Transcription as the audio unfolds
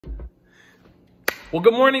Well,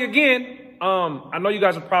 good morning again. I know you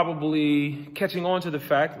guys are probably catching on to the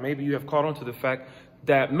fact, maybe you have caught on to the fact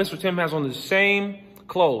that Mr. Tim has on the same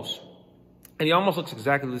clothes, and he almost looks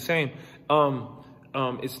exactly the same.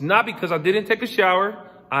 It's not because I didn't take a shower.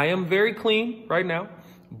 I am very clean right now,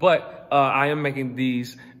 but I am making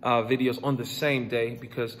these videos on the same day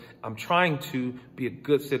because I'm trying to be a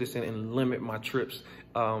good citizen and limit my trips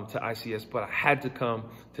to ICS, but I had to come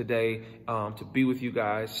today to be with you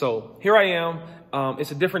guys. So here I am.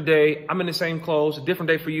 It's a different day. I'm in the same clothes, a different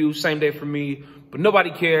day for you, same day for me, but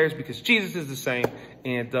nobody cares because Jesus is the same.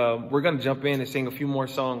 And we're going to jump in and sing a few more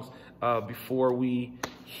songs before we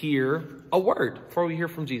hear a word, before we hear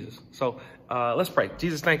from Jesus. So let's pray.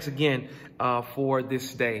 Jesus, thanks again for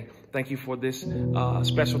this day. Thank you for this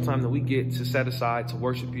special time that we get to set aside to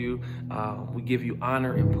worship you. We give you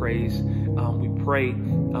honor and praise. We pray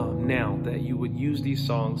now that you would use these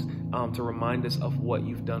songs to remind us of what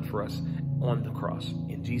you've done for us on the cross.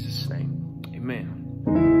 In Jesus' name, amen.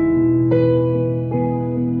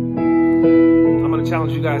 I'm going to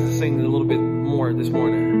challenge you guys to sing a little bit more this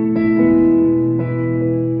morning.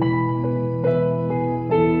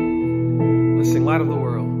 Let's sing Light of the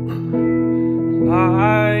World.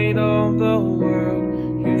 Light of the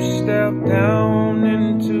world, you step down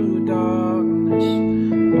into darkness.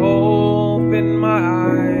 Open my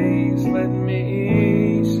eyes, let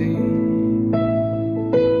me see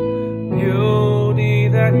beauty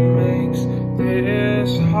that makes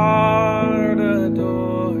this heart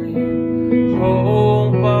adore you.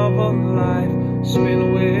 Hope of a life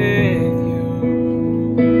spent with you.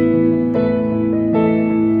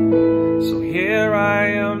 So here I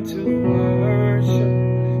am to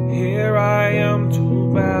here I am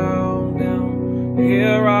to bow down.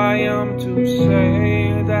 Here I am to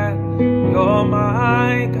say that you're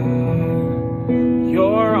my God.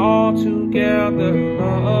 You're altogether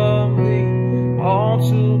lovely,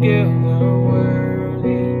 altogether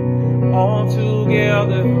worthy,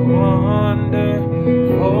 altogether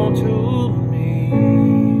wonderful to me.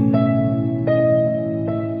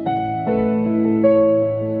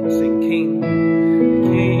 Sing King,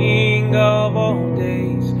 King of all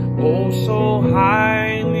days, oh so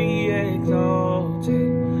highly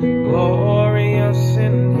exalted, glorious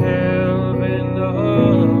in heaven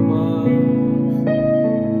above.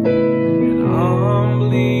 And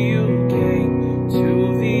humbly you came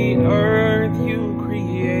to the earth you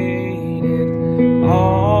created,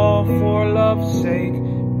 all for love's sake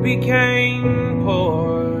became poor.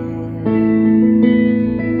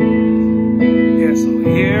 Yeah, so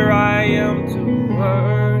here I am to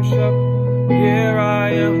worship. Here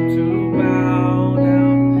I am to bow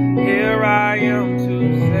down. Here I am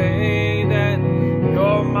to say that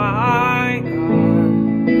you're my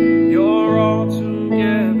God. You're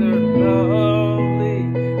altogether lovely,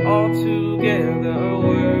 altogether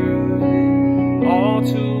worthy,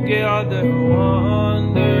 altogether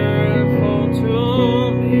wonderful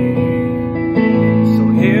to me. So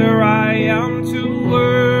here I am to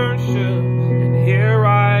worship, and here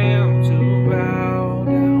I am to bow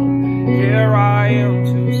down. Here I am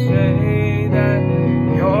to say that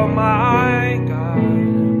you're my God.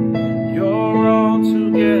 You're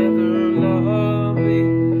altogether lovely,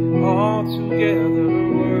 altogether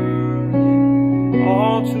worthy,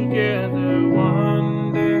 altogether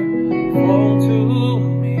wonderful to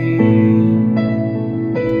me.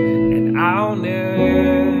 And I'll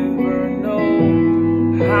never know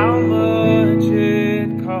how much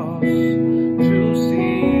it costs to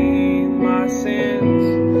see my sins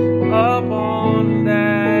up on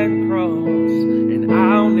that cross, and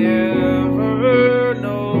I'll never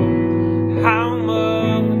know how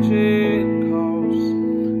much it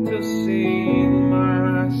costs to see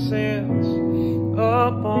my sins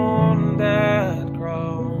up on that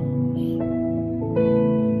cross.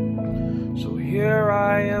 So here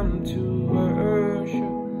I am to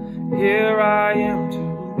worship, here I am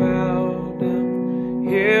to bow down,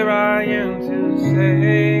 here I am to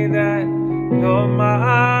say that you're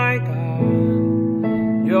my God.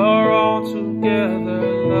 You're altogether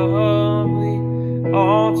lovely,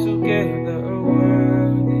 altogether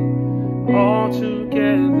worthy,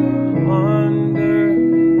 altogether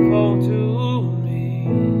wonderful to me.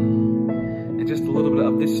 And just a little bit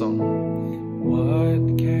of this song.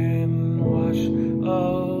 What can wash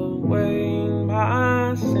away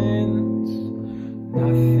my sins?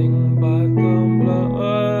 Nothing but the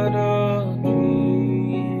blood of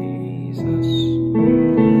Jesus.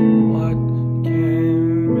 What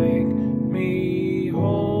can make me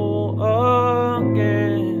whole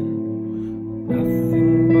again?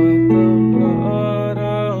 Nothing but the blood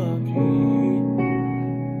of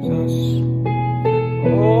Jesus.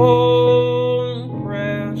 Oh,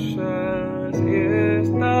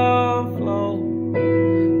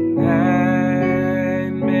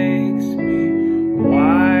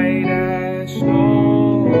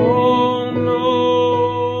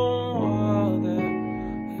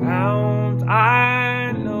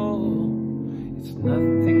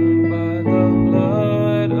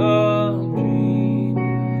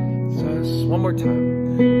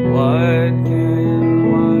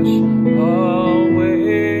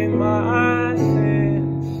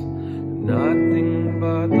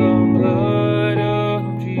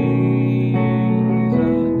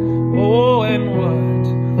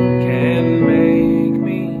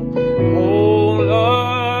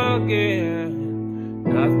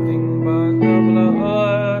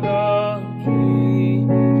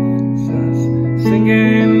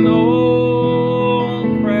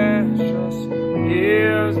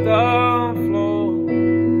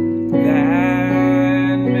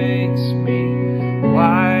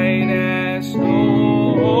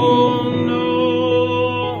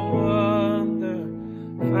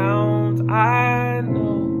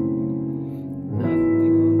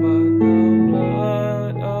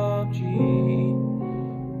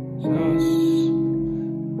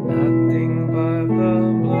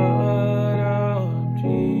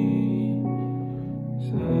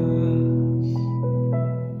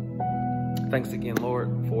 thanks again,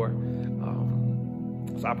 Lord, for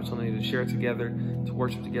this opportunity to share together, to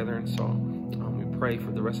worship together. And so we pray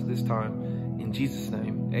for the rest of this time. In Jesus'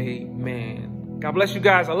 name, amen. God bless you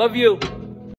guys. I love you.